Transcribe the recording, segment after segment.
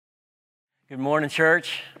Good morning,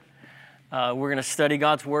 church. We're going to study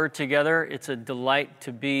God's Word together. It's a delight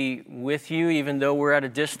to be with you, even though we're at a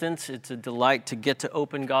distance. It's a delight to get to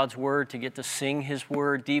open God's Word, to get to sing His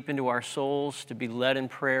Word deep into our souls, to be led in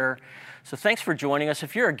prayer. So thanks for joining us.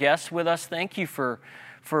 If you're a guest with us, thank you for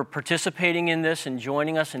participating in this and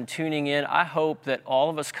joining us and tuning in. I hope that all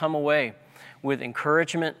of us come away with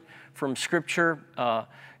encouragement from Scripture.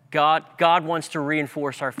 God wants to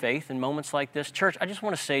reinforce our faith in moments like this. Church, I just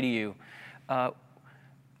want to say to you,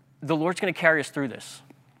 the Lord's going to carry us through this.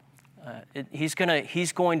 He's going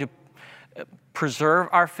to preserve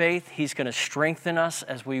our faith. He's going to strengthen us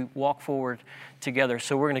as we walk forward together.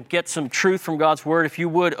 So we're going to get some truth from God's Word. If you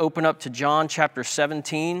would, open up to John chapter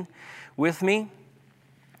 17 with me.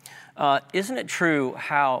 Isn't it true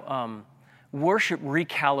how worship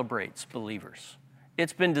recalibrates believers?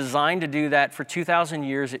 It's been designed to do that for 2,000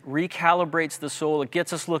 years. It recalibrates the soul. It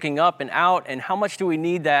gets us looking up and out. And how much do we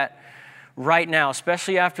need that right now,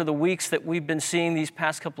 especially after the weeks that we've been seeing these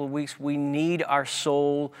past couple of weeks? We need our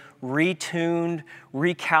soul retuned,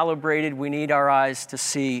 recalibrated. We need our eyes to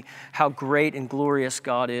see how great and glorious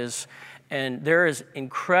God is. And there is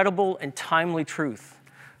incredible and timely truth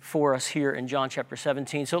for us here in John chapter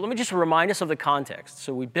 17. So let me just remind us of the context.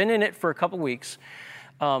 So we've been in it for a couple of weeks.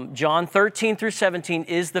 John 13 through 17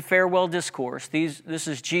 is the farewell discourse. This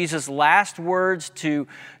is Jesus' last words to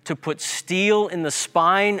put steel in the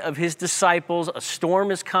spine of his disciples. A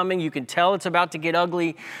storm is coming. You can tell it's about to get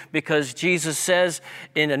ugly because Jesus says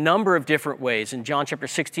in a number of different ways. In John chapter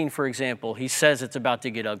 16, for example, he says it's about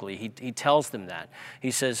to get ugly. He tells them that.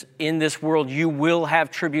 He says, in this world you will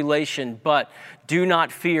have tribulation, but do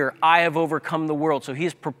not fear. I have overcome the world. So he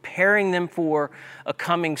is preparing them for a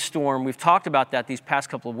coming storm. We've talked about that these past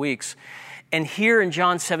couple of weeks. And here in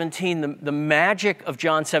John 17, the magic of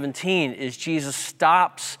John 17 is Jesus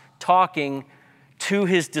stops talking to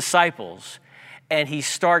his disciples and he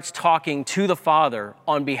starts talking to the Father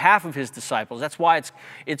on behalf of his disciples. That's why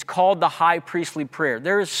it's called the high priestly prayer.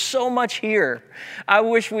 There is so much here. I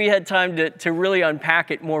wish we had time to really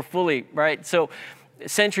unpack it more fully, right? So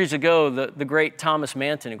centuries ago, the great Thomas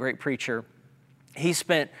Manton, a great preacher, he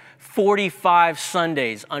spent 45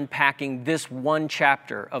 Sundays unpacking this one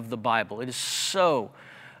chapter of the Bible. It is so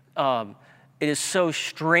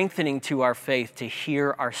strengthening to our faith to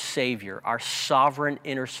hear our Savior, our sovereign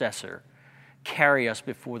intercessor, carry us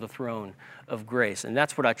before the throne of grace. And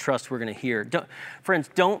that's what I trust we're going to hear. Friends,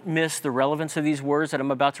 don't miss the relevance of these words that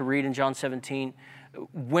I'm about to read in John 17.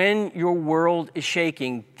 When your world is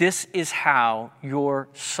shaking, this is how your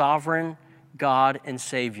sovereign God and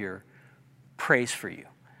Savior prays for you.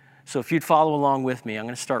 So if you'd follow along with me, I'm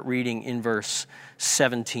going to start reading in verse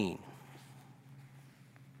 17.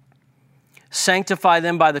 Sanctify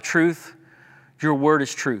them by the truth. Your word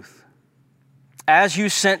is truth. As you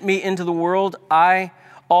sent me into the world, I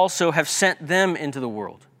also have sent them into the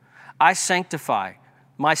world. I sanctify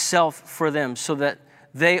myself for them so that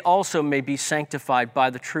they also may be sanctified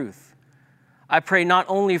by the truth. I pray not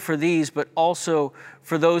only for these, but also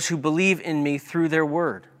for those who believe in me through their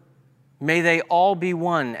word. May they all be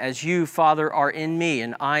one, as you, Father, are in me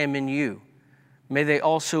and I am in you. May they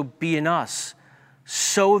also be in us,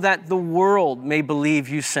 so that the world may believe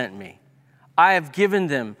you sent me. I have given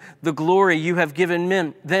them the glory you have given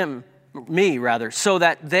me, so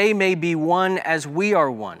that they may be one as we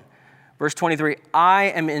are one. Verse 23, I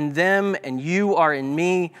am in them and you are in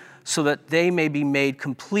me, so that they may be made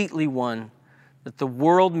completely one, that the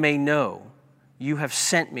world may know you have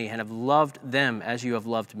sent me and have loved them as you have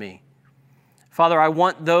loved me. Father, I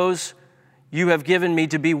want those you have given me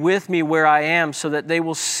to be with me where I am, so that they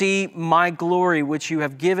will see my glory which you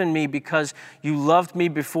have given me because you loved me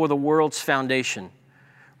before the world's foundation.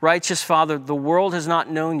 Righteous Father, the world has not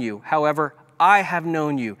known you. However, I have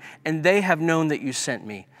known you, and they have known that you sent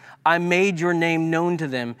me. I made your name known to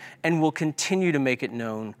them and will continue to make it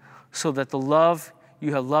known, so that the love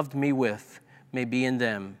you have loved me with may be in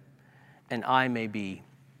them, and I may be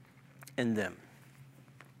in them.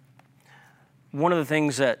 One of the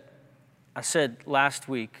things that I said last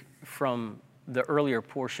week from the earlier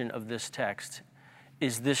portion of this text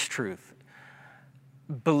is this truth.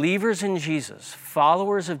 Believers in Jesus,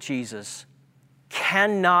 followers of Jesus,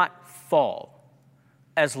 cannot fall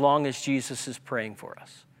as long as Jesus is praying for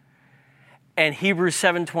us. And Hebrews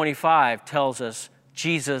 7:25 tells us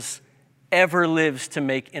Jesus ever lives to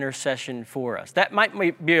make intercession for us. That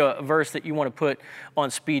might be a verse that you want to put on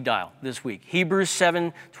speed dial this week. Hebrews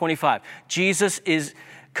 7:25. Jesus is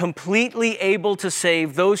completely able to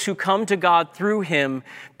save those who come to God through him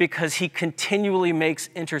because he continually makes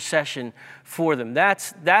intercession for them.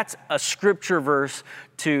 That's a scripture verse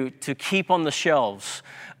to keep on the shelves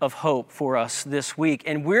of hope for us this week.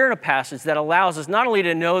 And we're in a passage that allows us not only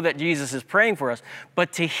to know that Jesus is praying for us,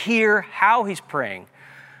 but to hear how he's praying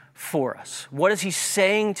for us. What is he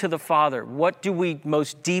saying to the Father? What do we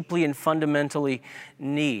most deeply and fundamentally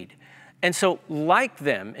need? And so, like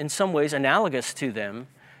them, in some ways analogous to them,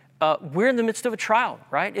 we're in the midst of a trial,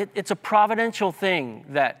 right? It's a providential thing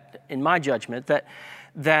that, in my judgment,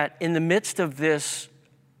 that in the midst of this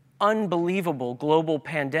unbelievable global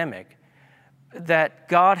pandemic, that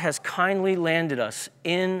God has kindly landed us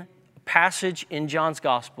in a passage in John's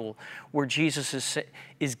gospel where Jesus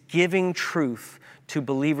is giving truth to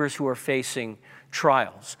believers who are facing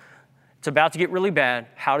trials. It's about to get really bad.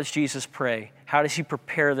 How does Jesus pray? How does he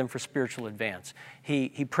prepare them for spiritual advance?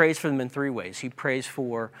 He prays for them in three ways. He prays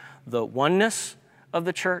for the oneness of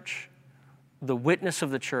the church, the witness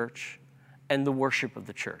of the church, and the worship of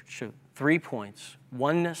the church. So 3 points: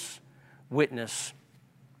 oneness, witness,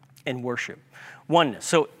 and worship. Oneness.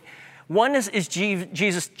 So oneness is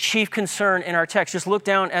Jesus' chief concern in our text. Just look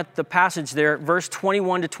down at the passage there, verse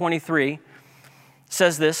 21 to 23. It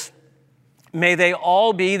says this: may they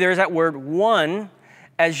all be, there's that word, one,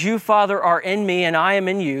 as you, Father, are in me and I am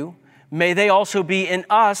in you. May they also be in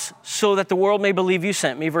us, so that the world may believe you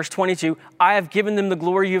sent me. Verse 22, I have given them the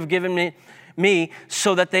glory you have given me,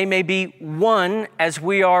 so that they may be one as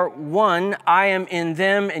we are one. I am in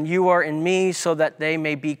them and you are in me, so that they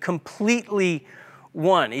may be completely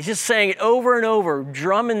one. He's just saying it over and over,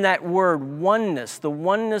 drumming that word, oneness, the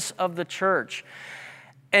oneness of the church.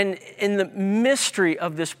 And in the mystery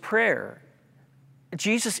of this prayer,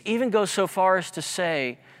 Jesus even goes so far as to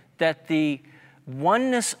say that the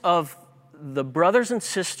oneness of the brothers and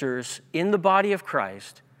sisters in the body of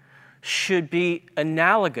Christ should be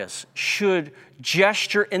analogous, should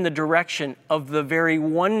gesture in the direction of the very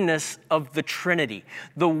oneness of the Trinity.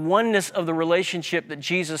 The oneness of the relationship that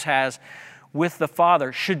Jesus has with the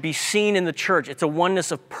Father should be seen in the church. It's a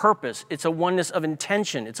oneness of purpose. It's a oneness of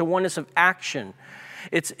intention. It's a oneness of action.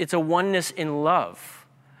 It's a oneness in love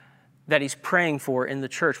that he's praying for in the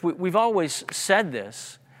church. We've always said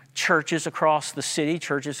this. Churches across the city,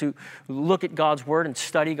 churches who look at God's word and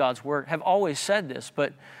study God's word have always said this,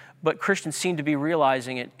 but Christians seem to be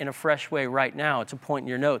realizing it in a fresh way right now. It's a point in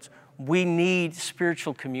your notes. We need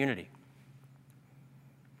spiritual community.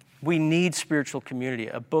 We need spiritual community.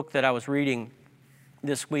 A book that I was reading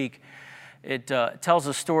this week, it tells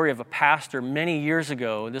the story of a pastor many years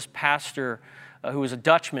ago. This pastor who was a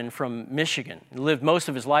Dutchman from Michigan. He lived most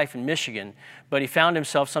of his life in Michigan, but he found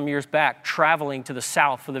himself some years back traveling to the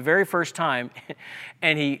South for the very first time,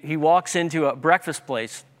 and he walks into a breakfast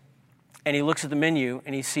place, and he looks at the menu,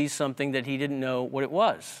 and he sees something that he didn't know what it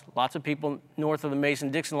was. Lots of people north of the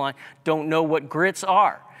Mason-Dixon line don't know what grits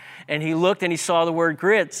are. And he looked, and he saw the word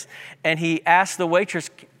grits, and he asked the waitress,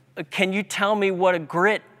 can you tell me what a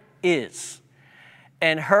grit is?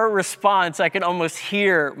 And her response, I can almost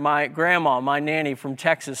hear my grandma, my nanny from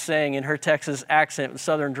Texas, saying in her Texas accent,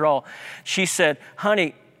 southern drawl, she said,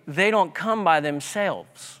 honey, they don't come by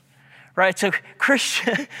themselves, right? So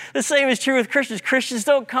Christian, the same is true with Christians. Christians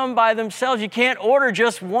don't come by themselves. You can't order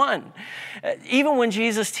just one. Even when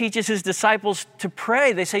Jesus teaches his disciples to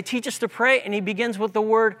pray, they say, teach us to pray, and he begins with the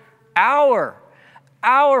word our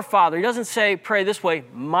Father. He doesn't say, pray this way,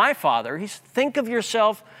 my Father. Think of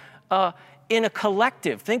yourself in a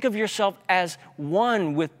collective. Think of yourself as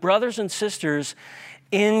one with brothers and sisters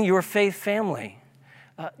in your faith family.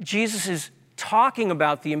 Jesus is talking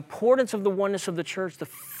about the importance of the oneness of the church, the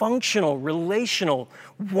functional, relational,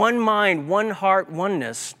 one mind, one heart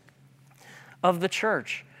oneness of the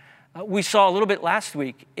church. We saw a little bit last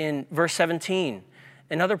week in verse 17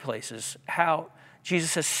 and other places how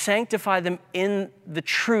Jesus says, sanctify them in the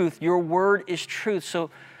truth. Your word is truth.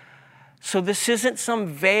 So this isn't some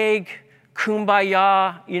vague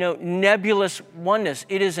kumbaya, nebulous oneness.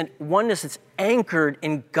 It is a oneness that's anchored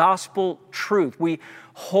in gospel truth. We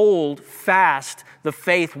hold fast the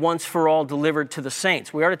faith once for all delivered to the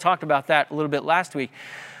saints. We already talked about that a little bit last week.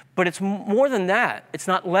 But it's more than that. It's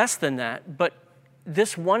not less than that. But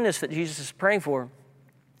this oneness that Jesus is praying for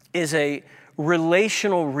is a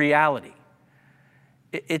relational reality.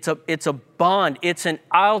 It's a bond. It's an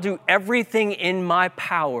I'll do everything in my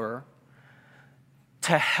power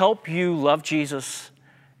to help you love Jesus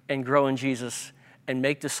and grow in Jesus and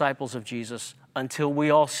make disciples of Jesus until we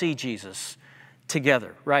all see Jesus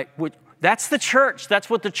together, right? That's the church. That's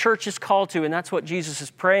what the church is called to, and that's what Jesus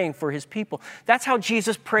is praying for his people. That's how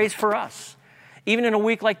Jesus prays for us. Even in a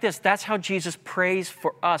week like this, that's how Jesus prays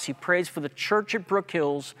for us. He prays for the church at Brook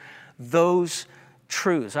Hills, those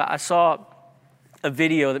truths. I saw a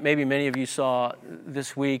video that maybe many of you saw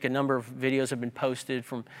this week. A number of videos have been posted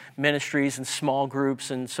from ministries and small groups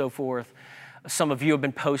and so forth. Some of you have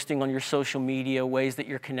been posting on your social media ways that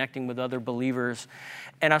you're connecting with other believers.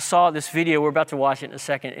 And I saw this video. We're about to watch it in a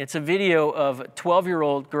second. It's a video of a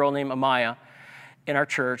 12-year-old girl named Amaya in our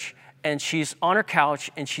church. And she's on her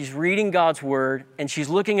couch and she's reading God's word and she's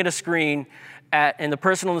looking at a screen and the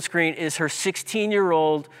person on the screen is her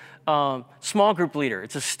 16-year-old small group leader.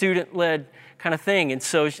 It's a student-led kind of thing. And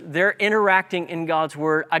so they're interacting in God's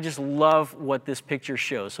word. I just love what this picture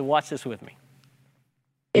shows. So watch this with me.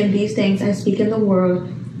 In these things I speak in the world,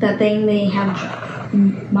 that they may have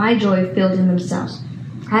my joy filled in themselves.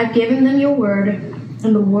 I have given them your word,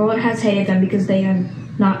 and the world has hated them because they are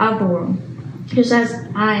not of the world, just as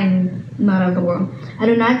I am not of the world. I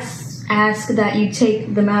do not ask that you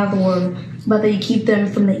take them out of the world, but that you keep them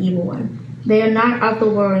from the evil one. They are not of the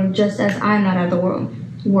world, just as I am not of the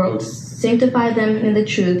world. Sanctify them in the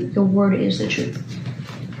truth. Your word is the truth.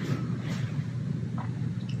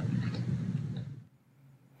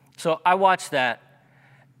 So I watched that,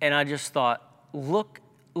 and I just thought, look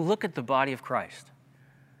at the body of Christ.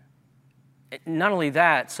 Not only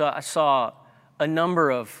that, so I saw a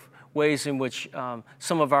number of ways in which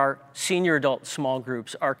some of our senior adult small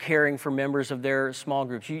groups are caring for members of their small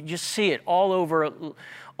groups. You just see it all over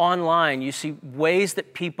online. You see ways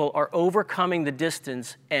that people are overcoming the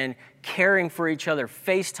distance and caring for each other,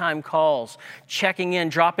 FaceTime calls, checking in,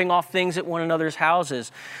 dropping off things at one another's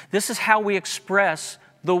houses. This is how we express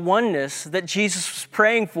the oneness that Jesus was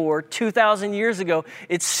praying for 2,000 years ago.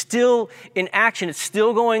 It's still in action. It's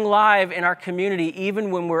still going live in our community,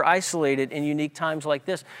 even when we're isolated in unique times like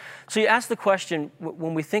this. So you ask the question,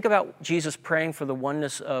 when we think about Jesus praying for the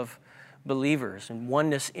oneness of believers and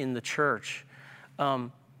oneness in the church,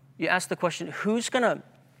 you ask the question, who's going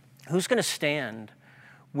to stand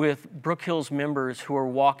with Brook Hills members who are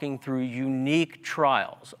walking through unique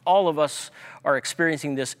trials? All of us are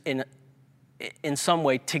experiencing this in some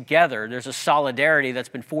way together. There's a solidarity that's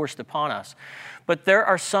been forced upon us. But there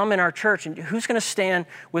are some in our church, and who's going to stand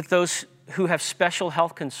with those who have special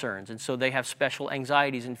health concerns, and so they have special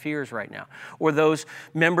anxieties and fears right now, or those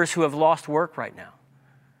members who have lost work right now,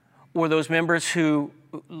 or those members who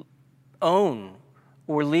own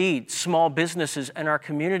or lead small businesses in our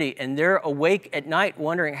community, and they're awake at night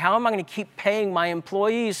wondering, how am I going to keep paying my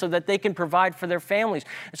employees so that they can provide for their families?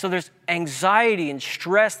 And so there's anxiety and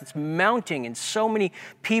stress that's mounting in so many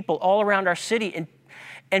people all around our city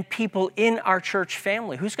and people in our church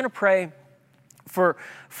family. Who's going to pray for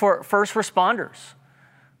first responders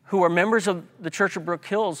who are members of the Church of Brook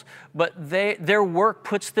Hills, but their work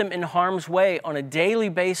puts them in harm's way on a daily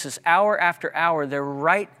basis, hour after hour? They're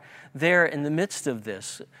right there in the midst of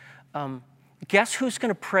this. Guess who's going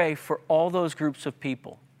to pray for all those groups of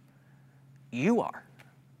people? You are.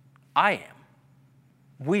 I am.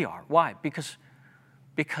 We are. Why?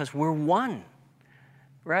 Because we're one,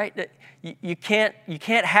 right? You can't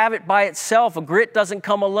have it by itself. A grit doesn't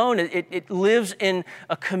come alone. It lives in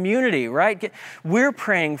a community, right? We're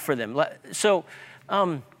praying for them. So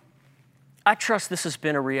I trust this has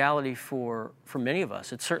been a reality for many of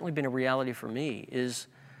us. It's certainly been a reality for me,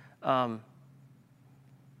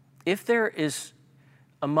 if there is,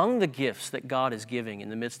 among the gifts that God is giving in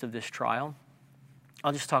the midst of this trial,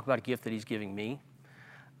 I'll just talk about a gift that he's giving me,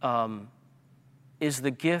 is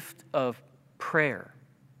the gift of prayer.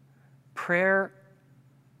 Prayer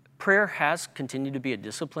has continued to be a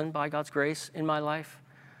discipline by God's grace in my life,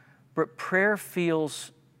 but prayer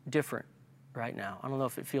feels different right now. I don't know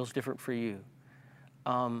if it feels different for you.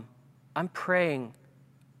 I'm praying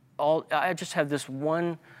I just have this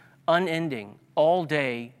one unending,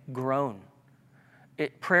 all-day groan.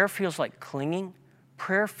 Prayer feels like clinging.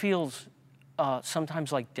 Prayer feels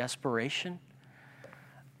sometimes like desperation.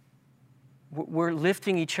 We're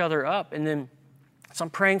lifting each other up, and then so I'm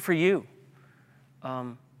praying for you.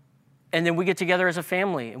 And then we get together as a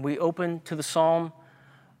family, and we open to the Psalm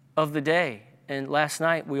of the day. And last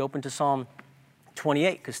night, we opened to Psalm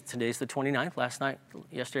 28, because today's the 29th.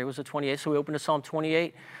 Yesterday was the 28th, so we opened to Psalm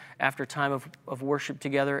 28 after a time of worship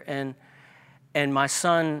together. And my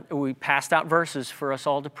son, we passed out verses for us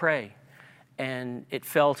all to pray. And it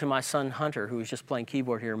fell to my son Hunter, who was just playing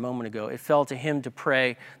keyboard here a moment ago. It fell to him to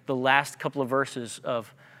pray the last couple of verses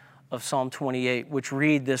of Psalm 28, which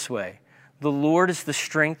read this way: "The Lord is the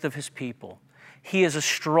strength of his people. He is a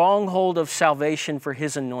stronghold of salvation for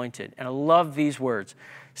his anointed." And I love these words: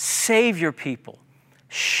 "Save your people,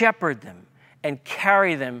 shepherd them, and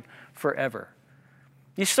carry them forever."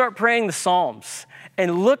 You start praying the Psalms,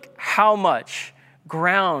 and look how much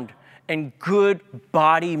ground and good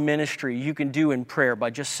body ministry you can do in prayer by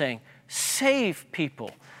just saying, save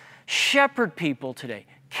people, shepherd people today,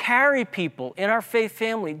 carry people in our faith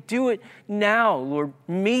family. Do it now, Lord.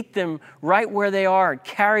 Meet them right where they are and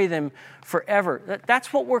carry them forever.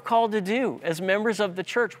 That's what we're called to do as members of the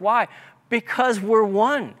church. Why? Because we're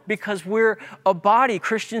one, because we're a body.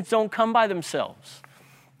 Christians don't come by themselves.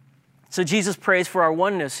 So Jesus prays for our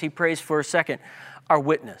oneness. He prays for, second, our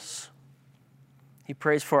witness. He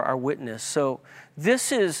prays for our witness. So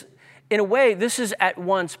this is, in a way, this is at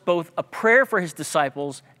once both a prayer for his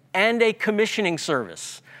disciples and a commissioning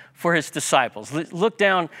service for his disciples. Look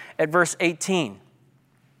down at verse 18.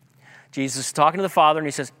 Jesus is talking to the Father, and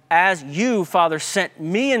he says, as you, Father, sent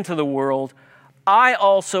me into the world, I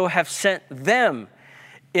also have sent them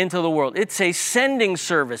into the world. It's a sending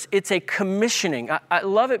service. It's a commissioning. I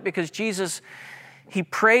love it because Jesus, he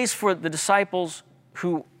prays for the disciples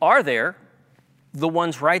who are there, the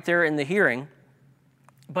ones right there in the hearing,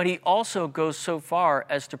 but he also goes so far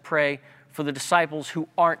as to pray for the disciples who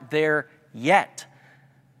aren't there yet.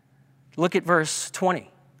 Look at verse 20.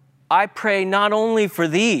 I pray not only for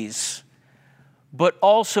these, but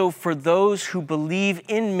also for those who believe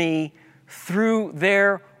in me through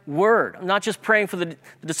their word. I'm not just praying for the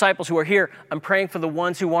disciples who are here. I'm praying for the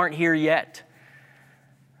ones who aren't here yet.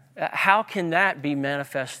 How can that be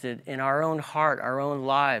manifested in our own heart, our own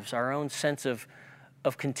lives, our own sense of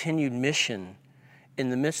continued mission in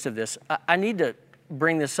the midst of this? I need to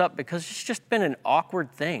bring this up because it's just been an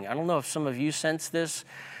awkward thing. I don't know if some of you sense this.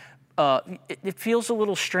 It feels a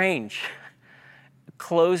little strange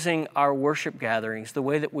closing our worship gatherings the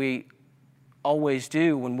way that we always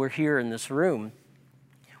do when we're here in this room.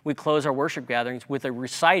 We close our worship gatherings with a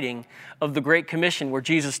reciting of the Great Commission where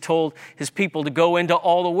Jesus told his people to go into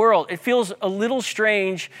all the world. It feels a little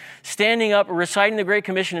strange standing up and reciting the Great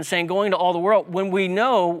Commission and saying going to all the world when we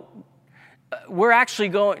know we're actually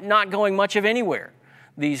not going much of anywhere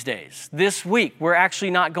these days. This week, we're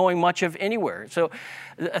actually not going much of anywhere. So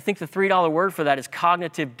I think the $3 word for that is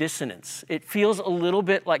cognitive dissonance. It feels a little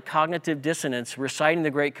bit like cognitive dissonance reciting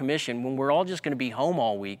the Great Commission when we're all just going to be home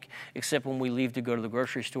all week, except when we leave to go to the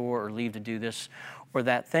grocery store or leave to do this or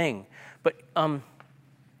that thing. But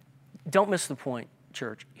don't miss the point,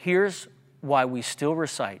 church. Here's why we still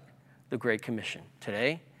recite the Great Commission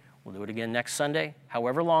today. We'll do it again next Sunday.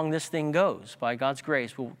 However long this thing goes, by God's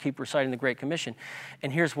grace, we'll keep reciting the Great Commission.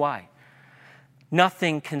 And here's why.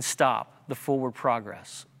 Nothing can stop the forward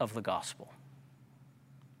progress of the gospel.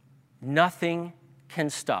 Nothing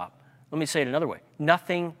can stop. Let me say it another way.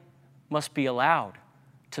 Nothing must be allowed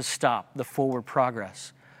to stop the forward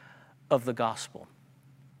progress of the gospel.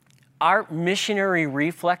 Our missionary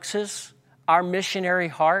reflexes, our missionary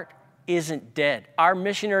heart, isn't dead. Our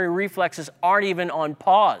missionary reflexes aren't even on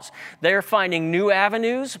pause. They're finding new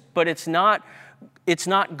avenues, but it's not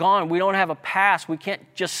gone. We don't have a past. We can't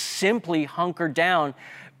just simply hunker down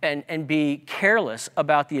and be careless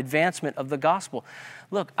about the advancement of the gospel.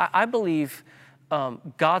 Look, I believe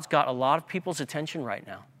God's got a lot of people's attention right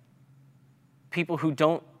now. People who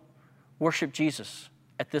don't worship Jesus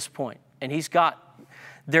at this point. And he's got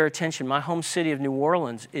their attention. My home city of New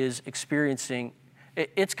Orleans is experiencing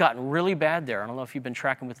it's gotten really bad there. I don't know if you've been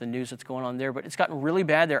tracking with the news that's going on there, but it's gotten really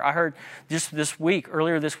bad there. I heard just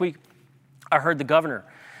earlier this week, I heard the governor,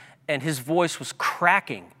 and his voice was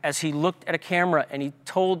cracking as he looked at a camera and he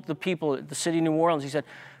told the people at the city of New Orleans, he said,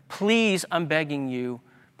 please, I'm begging you,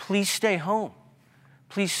 please stay home.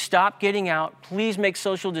 Please stop getting out. Please make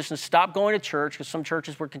social distance. Stop going to church, because some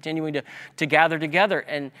churches were continuing to gather together.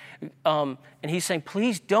 And he's saying,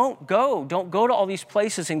 please don't go. Don't go to all these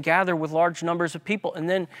places and gather with large numbers of people. And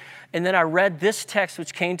then I read this text,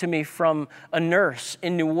 which came to me from a nurse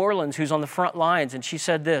in New Orleans who's on the front lines. And she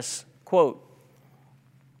said this, quote,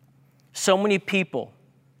 so many people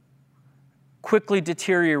quickly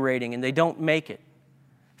deteriorating and they don't make it.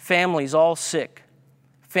 Families all sick.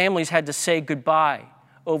 Families had to say goodbye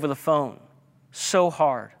over the phone. So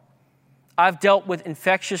hard. I've dealt with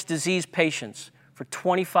infectious disease patients for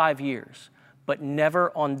 25 years, but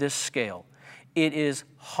never on this scale. It is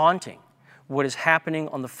haunting what is happening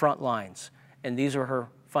on the front lines. And these are her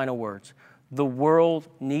final words. The world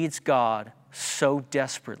needs God so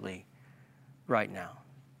desperately right now.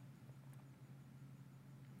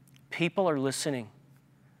 People are listening.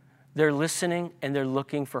 They're listening and they're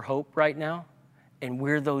looking for hope right now. And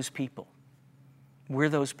we're those people. We're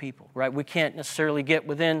those people, right? We can't necessarily get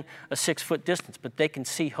within a 6-foot distance, but they can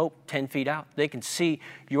see hope 10 feet out. They can see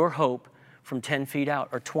your hope from 10 feet out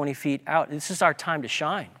or 20 feet out. This is our time to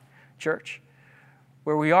shine, church.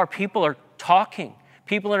 Where we are, people are talking.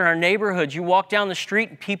 people in our neighborhoods. You walk down the street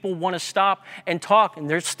and people want to stop and talk, and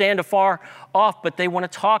they stand afar off, but they want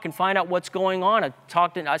to talk and find out what's going on.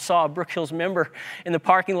 I saw a Brook Hills member in the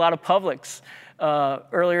parking lot of Publix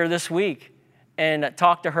earlier this week, and I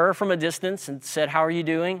talked to her from a distance and said, "How are you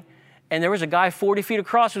doing?" And there was a guy 40 feet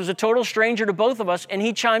across who was a total stranger to both of us, and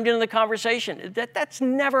he chimed into the conversation. That's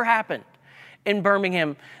never happened in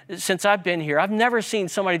Birmingham since I've been here. I've never seen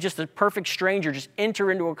somebody, just a perfect stranger, just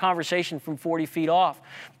enter into a conversation from 40 feet off.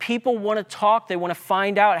 People want to talk. They want to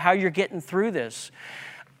find out how you're getting through this.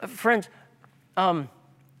 Friends,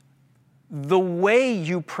 the way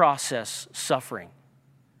you process suffering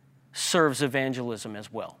serves evangelism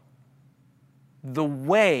as well. The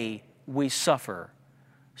way we suffer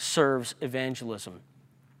serves evangelism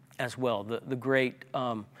as well. The great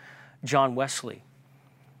John Wesley,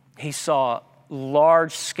 he saw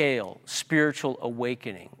large-scale spiritual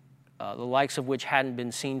awakening, the likes of which hadn't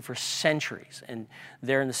been seen for centuries. And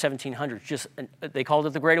there in the 1700s, they called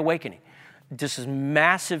it the Great Awakening. Just this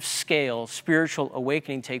massive scale spiritual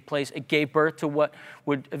awakening take place. It gave birth to what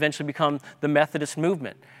would eventually become the Methodist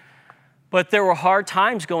movement. But there were hard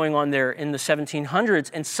times going on there in the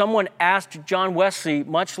 1700s, and someone asked John Wesley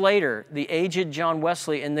much later, the aged John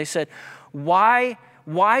Wesley, and they said, why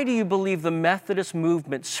do you believe the Methodist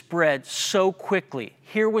movement spread so quickly?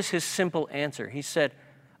 Here was his simple answer. He said,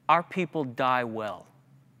 our people die well.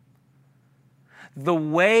 The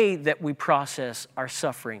way that we process our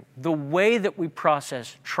suffering, the way that we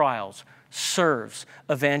process trials serves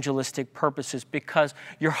evangelistic purposes because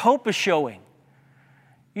your hope is showing.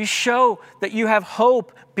 You show that you have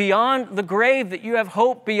hope beyond the grave, that you have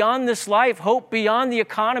hope beyond this life, hope beyond the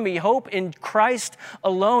economy, hope in Christ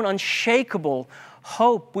alone, unshakable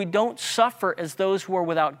hope. We don't suffer as those who are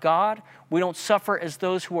without God. We don't suffer as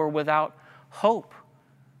those who are without hope.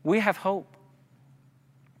 We have hope.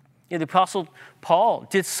 The Apostle Paul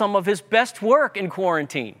did some of his best work in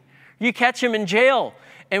quarantine. You catch him in jail,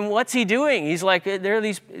 and what's he doing? He's like, there are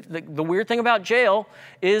these, the weird thing about jail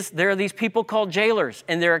is there are these people called jailers,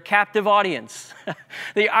 and they're a captive audience.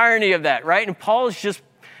 The irony of that, right? And Paul is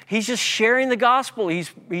he's just sharing the gospel.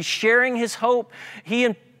 He's sharing his hope. He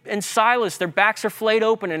and Silas, their backs are flayed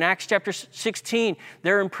open in Acts chapter 16.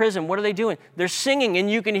 They're in prison. What are they doing? They're singing, and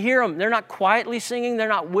you can hear them. They're not quietly singing. They're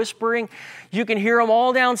not whispering. You can hear them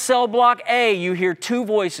all down cell block A. You hear two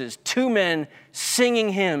voices, two men singing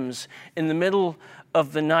hymns in the middle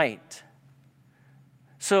of the night.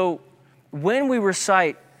 So when we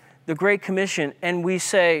recite the Great Commission and we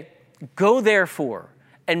say, go therefore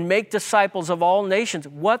and make disciples of all nations,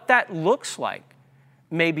 what that looks like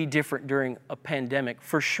may be different during a pandemic,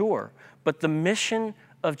 for sure. But the mission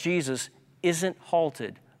of Jesus isn't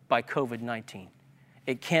halted by COVID-19.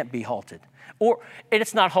 It can't be halted. Or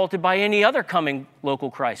it's not halted by any other coming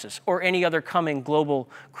local crisis or any other coming global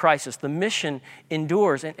crisis. The mission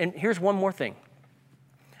endures. And here's one more thing,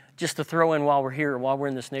 just to throw in while we're here, while we're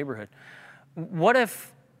in this neighborhood. What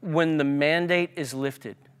if when the mandate is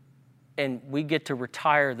lifted and we get to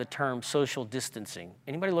retire the term social distancing?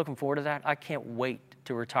 Anybody looking forward to that? I can't wait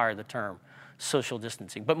to retire the term social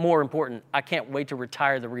distancing. But more important, I can't wait to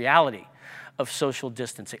retire the reality of social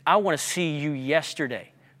distancing. I want to see you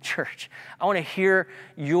yesterday, church. I want to hear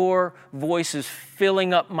your voices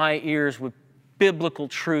filling up my ears with biblical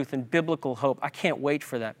truth and biblical hope. I can't wait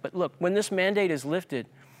for that. But look, when this mandate is lifted,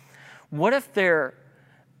 what if there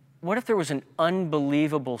was an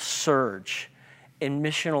unbelievable surge in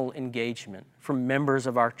missional engagement from members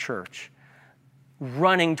of our church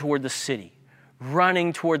running toward the city,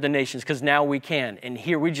 running toward the nations, because now we can. And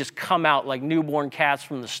here we just come out like newborn cats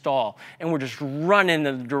from the stall, and we're just running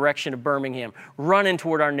in the direction of Birmingham, running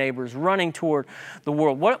toward our neighbors, running toward the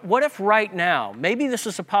world. What if right now, maybe this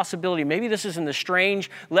is a possibility, maybe this is in the strange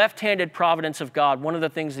left-handed providence of God, one of the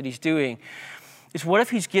things that he's doing is what if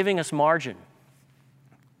he's giving us margin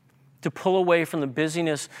to pull away from the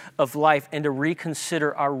busyness of life and to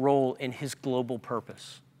reconsider our role in his global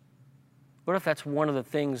purpose? What if that's one of the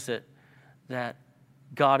things that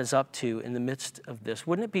God is up to in the midst of this?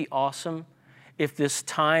 Wouldn't it be awesome if this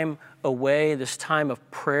time away, this time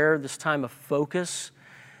of prayer, this time of focus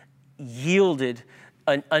yielded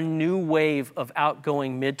a new wave of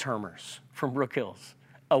outgoing midtermers from Brook Hills,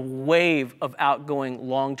 a wave of outgoing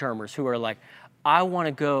long-termers who are like, I want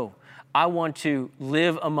to go. I want to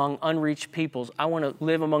live among unreached peoples. I want to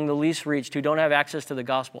live among the least reached who don't have access to the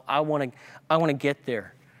gospel. I want to get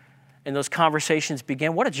there. And those conversations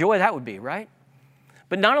begin. What a joy that would be, right?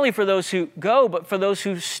 But not only for those who go, but for those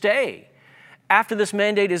who stay after this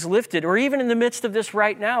mandate is lifted, or even in the midst of this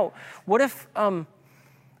right now. What if a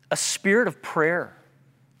spirit of prayer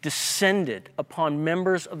descended upon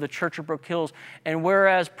members of the Church of Brook Hills. And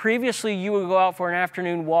whereas previously you would go out for an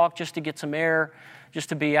afternoon walk just to get some air, just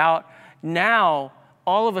to be out, now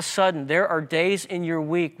all of a sudden there are days in your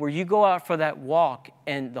week where you go out for that walk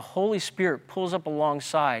and the Holy Spirit pulls up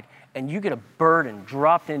alongside and you get a burden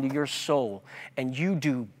dropped into your soul and you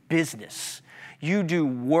do business. You do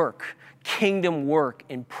work, kingdom work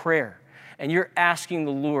in prayer. And you're asking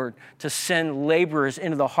the Lord to send laborers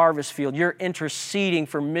into the harvest field. You're interceding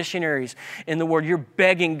for missionaries in the world. You're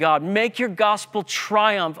begging God, make your gospel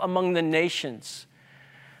triumph among the nations.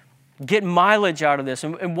 Get mileage out of this.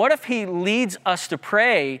 And what if he leads us to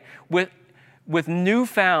pray with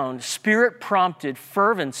newfound, spirit-prompted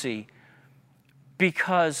fervency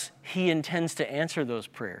because he intends to answer those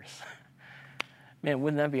prayers? Man,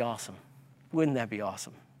 wouldn't that be awesome? Wouldn't that be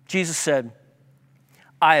awesome? Jesus said,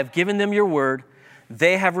 I have given them your word,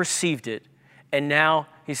 they have received it, and now,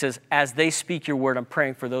 he says, as they speak your word, I'm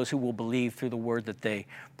praying for those who will believe through the word that they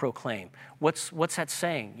proclaim. What's that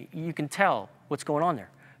saying? You can tell what's going on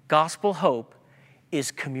there. Gospel hope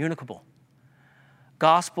is communicable.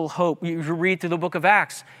 Gospel hope, you read through the book of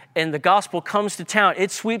Acts, and the gospel comes to town.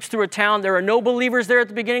 It sweeps through a town. There are no believers there at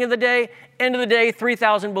the beginning of the day. End of the day,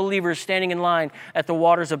 3,000 believers standing in line at the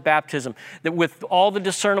waters of baptism, that with all the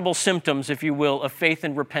discernible symptoms, if you will, of faith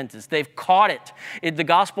and repentance. They've caught it. The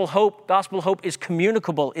gospel hope is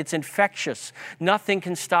communicable. It's infectious. Nothing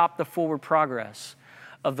can stop the forward progress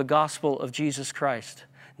of the gospel of Jesus Christ.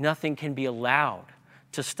 Nothing can be allowed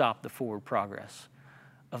to stop the forward progress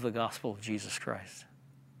of the gospel of Jesus Christ.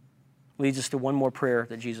 Leads us to one more prayer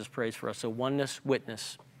that Jesus prays for us. So oneness,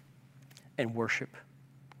 witness, and worship.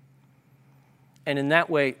 And in that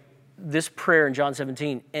way, this prayer in John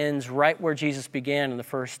 17 ends right where Jesus began in the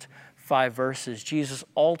first 5 verses. Jesus'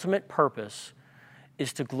 ultimate purpose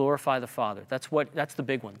is to glorify the Father. That's the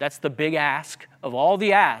big one. That's the big ask of all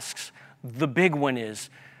the asks. The big one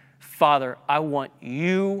is, Father, I want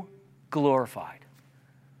you glorified.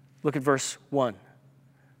 Look at verse 1.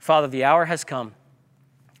 Father, the hour has come.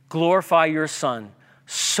 Glorify your Son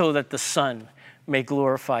so that the Son may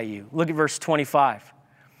glorify you. Look at verse 25.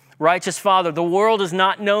 Righteous Father, the world has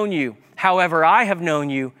not known you. However, I have known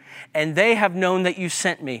you, and they have known that you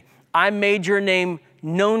sent me. I made your name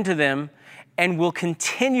known to them and will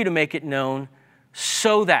continue to make it known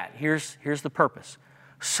so that, here's the purpose,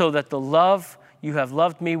 so that the love you have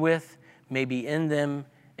loved me with may be in them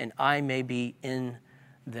and I may be in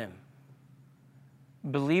them.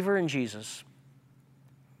 Believer in Jesus,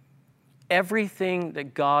 everything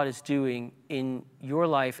that God is doing in your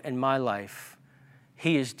life and my life,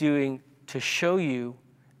 he is doing to show you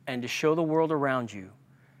and to show the world around you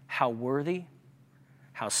how worthy,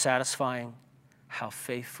 how satisfying, how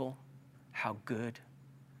faithful, how good,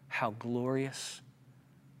 how glorious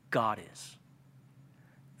God is.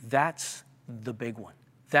 That's the big one.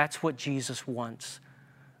 That's what Jesus wants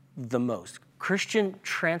the most. Christian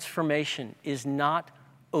transformation is not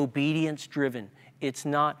obedience driven. It's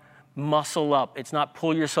not muscle up. It's not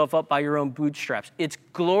pull yourself up by your own bootstraps. It's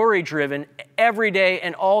glory driven every day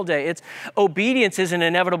and all day. Obedience is an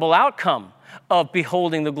inevitable outcome of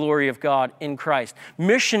beholding the glory of God in Christ.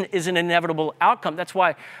 Mission is an inevitable outcome. That's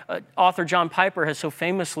why author John Piper has so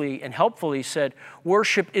famously and helpfully said,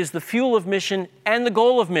 worship is the fuel of mission and the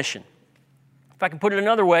goal of mission. If I can put it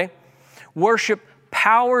another way, worship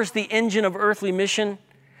powers the engine of earthly mission,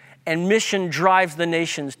 and mission drives the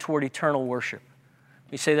nations toward eternal worship.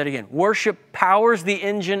 Let me say that again. Worship powers the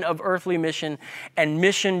engine of earthly mission, and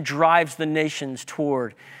mission drives the nations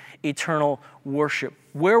toward eternal worship.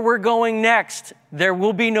 Where we're going next, there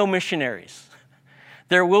will be no missionaries.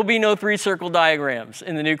 There will be no 3-circle diagrams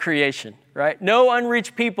in the new creation, right? No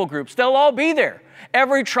unreached people groups. They'll all be there.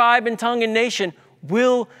 Every tribe and tongue and nation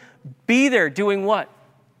will be there doing what?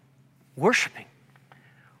 Worshiping.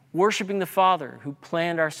 Worshiping the Father who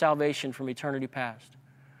planned our salvation from eternity past.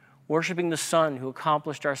 Worshiping the Son who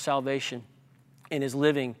accomplished our salvation in his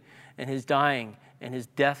living and his dying and his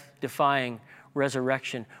death-defying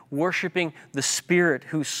resurrection. Worshiping the Spirit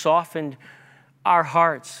who softened our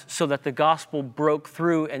hearts so that the gospel broke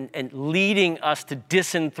through and leading us to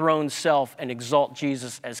disenthrone self and exalt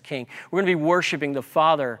Jesus as King. We're going to be worshiping the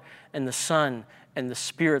Father and the Son and the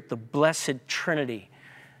Spirit, the blessed Trinity,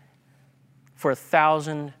 for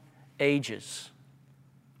 1,000 ages.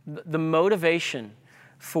 The motivation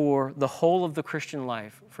for the whole of the Christian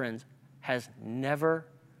life, friends, has never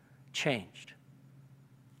changed.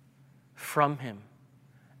 From him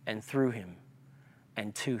and through him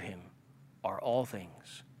and to him are all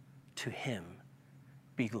things. To him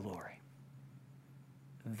be glory.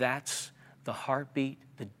 That's the heartbeat,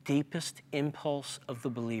 the deepest impulse of the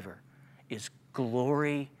believer is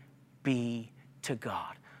Glory be to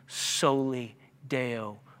God. Soli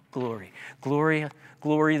Deo glory.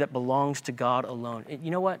 Glory that belongs to God alone. And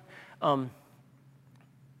you know what?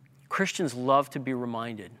 Christians love to be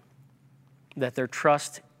reminded that their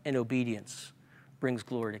trust and obedience brings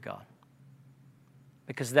glory to God,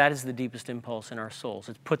 because that is the deepest impulse in our souls.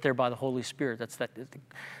 It's put there by the Holy Spirit. That's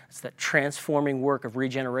that transforming work of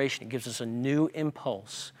regeneration. It gives us a new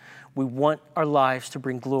impulse. We want our lives to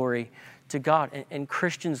bring glory to God. And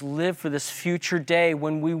Christians live for this future day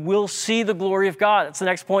when we will see the glory of God. That's the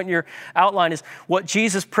next point in your outline, is what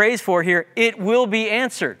Jesus prays for here. It will be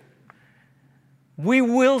answered. We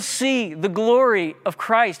will see the glory of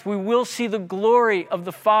Christ. We will see the glory of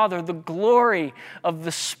the Father, the glory of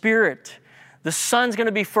the Spirit. The sun's going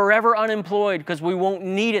to be forever unemployed because we won't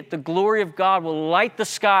need it. The glory of God will light the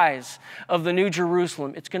skies of the New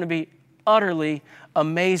Jerusalem. It's going to be utterly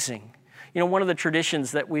amazing. You know, one of the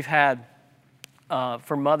traditions that we've had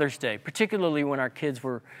for Mother's Day, particularly when our kids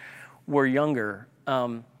were younger,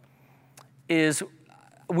 is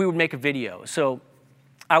we would make a video. So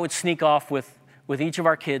I would sneak off with each of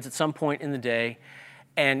our kids at some point in the day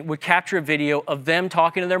and would capture a video of them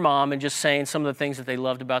talking to their mom and just saying some of the things that they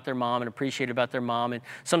loved about their mom and appreciated about their mom. And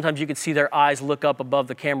sometimes you could see their eyes look up above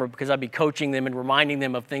the camera because I'd be coaching them and reminding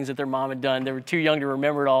them of things that their mom had done. They were too young to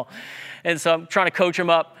remember it all. And so I'm trying to coach them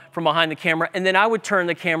up from behind the camera. And then I would turn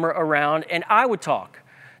the camera around and I would talk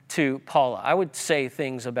to Paula. I would say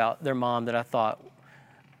things about their mom that I thought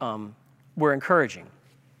were encouraging.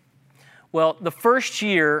 Well, the first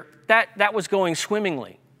year, that was going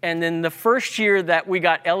swimmingly. And then the first year that we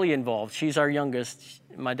got Ellie involved, she's our youngest,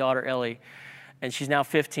 my daughter Ellie, and she's now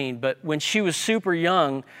 15. But when she was super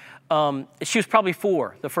young, she was probably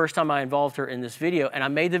 4 the first time I involved her in this video. And I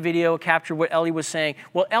made the video, captured what Ellie was saying.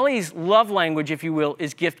 Well, Ellie's love language, if you will,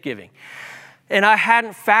 is gift giving. And I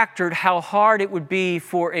hadn't factored how hard it would be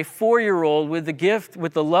for a 4-year-old with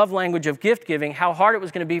the love language of gift giving, how hard it was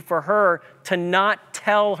going to be for her to not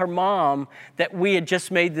tell her mom that we had just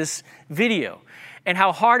made this video. And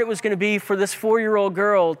how hard it was going to be for this 4-year-old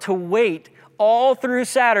girl to wait all through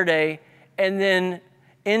Saturday and then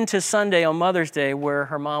into Sunday on Mother's Day where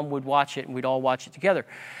her mom would watch it and we'd all watch it together.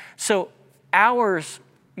 So hours,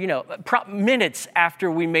 minutes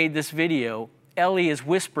after we made this video, Ellie is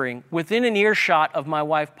whispering, within an earshot of my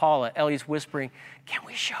wife, Paula, Ellie's whispering, "Can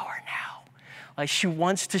we show her now?" Like she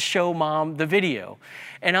wants to show mom the video.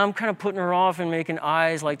 And I'm kind of putting her off and making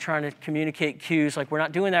eyes, like trying to communicate cues, like we're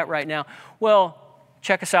not doing that right now. Well,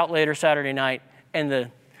 check us out later Saturday night, and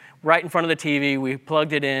right in front of the TV, we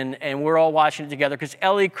plugged it in, and we're all watching it together because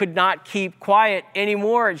Ellie could not keep quiet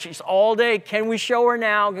anymore. She's all day, "Can we show her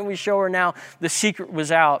now? Can we show her now?" The secret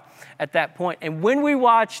was out at that point. And when we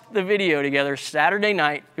watched the video together Saturday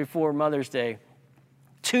night before Mother's Day,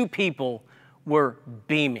 2 people were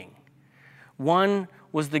beaming. One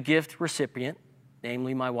was the gift recipient,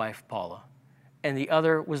 namely my wife, Paula, and the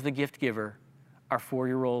other was the gift giver, our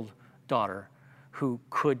 4-year-old daughter, who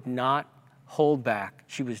could not hold back.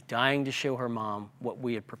 She was dying to show her mom what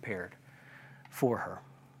we had prepared for her.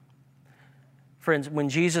 Friends, when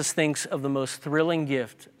Jesus thinks of the most thrilling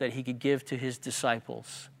gift that he could give to his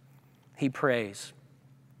disciples, he prays,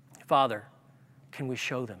 "Father, can we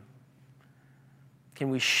show them? Can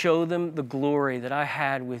we show them the glory that I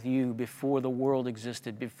had with you before the world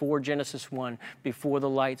existed, before Genesis 1, before the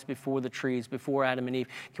lights, before the trees, before Adam and Eve?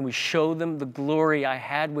 Can we show them the glory I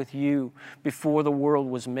had with you before the world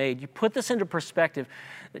was made?" You put this into perspective,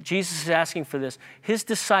 that Jesus is asking for this. His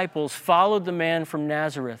disciples followed the man from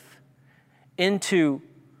Nazareth into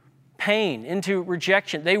pain, into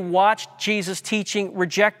rejection. They watched Jesus teaching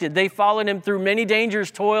rejected. They followed him through many dangers,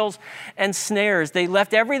 toils, and snares. They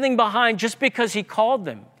left everything behind just because he called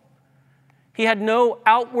them. He had no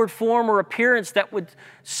outward form or appearance that would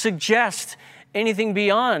suggest anything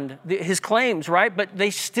beyond his claims, right? But they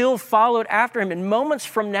still followed after him. And moments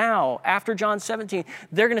from now, after John 17,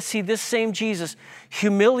 they're going to see this same Jesus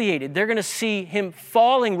humiliated. They're going to see him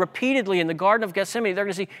falling repeatedly in the Garden of Gethsemane. They're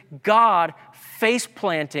going to see God face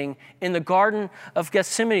planting in the Garden of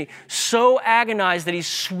Gethsemane, so agonized that he's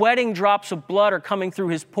sweating drops of blood are coming through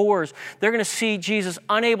his pores. They're going to see Jesus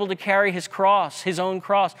unable to carry his cross, his own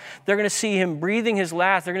cross. They're going to see him breathing his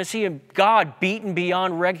last. They're going to see him, God, beaten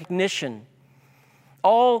beyond recognition.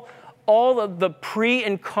 All of the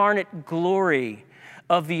pre-incarnate glory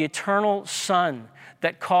of the eternal Son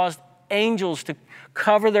that caused angels to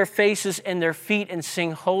cover their faces and their feet and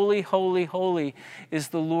sing, "Holy, holy, holy is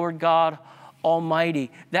the Lord God Almighty."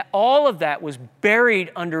 That all of that was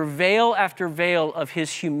buried under veil after veil of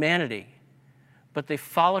his humanity, but they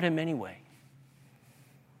followed him anyway.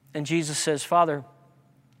 And Jesus says, "Father,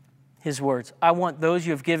 his words, I want those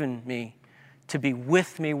you have given me to be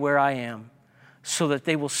with me where I am, so that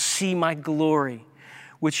they will see my glory,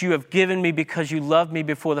 which you have given me because you loved me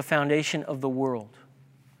before the foundation of the world.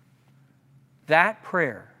 That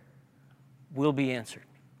prayer will be answered.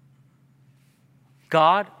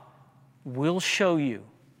 God will show you,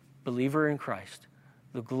 believer in Christ,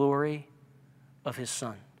 the glory of his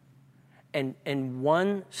Son. And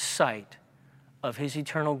one sight of his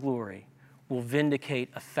eternal glory will vindicate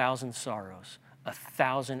 1,000 sorrows,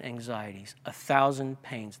 1,000 anxieties, 1,000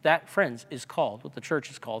 pains. That, friends, is called, what the church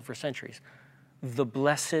has called for centuries, the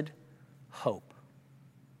blessed hope.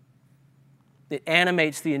 It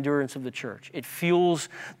animates the endurance of the church. It fuels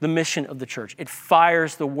the mission of the church. It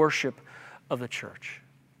fires the worship of the church.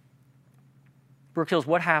 Brook Hills,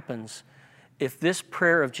 what happens if this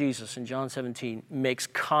prayer of Jesus in John 17 makes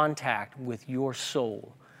contact with your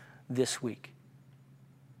soul this week?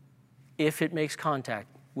 If it makes contact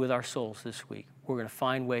with our souls this week, we're going to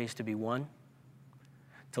find ways to be one,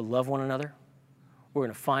 to love one another. We're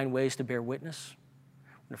going to find ways to bear witness.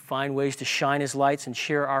 We're going to find ways to shine his lights and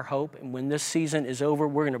share our hope. And when this season is over,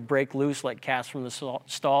 we're going to break loose like cats from the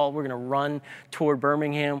stall. We're going to run toward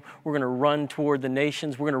Birmingham. We're going to run toward the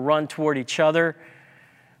nations. We're going to run toward each other.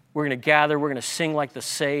 We're going to gather. We're going to sing like the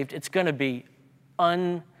saved. It's going to be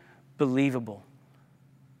unbelievable.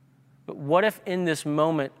 But what if in this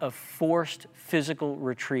moment of forced physical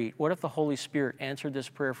retreat, what if the Holy Spirit answered this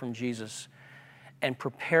prayer from Jesus and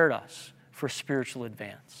prepared us for spiritual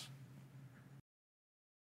advance?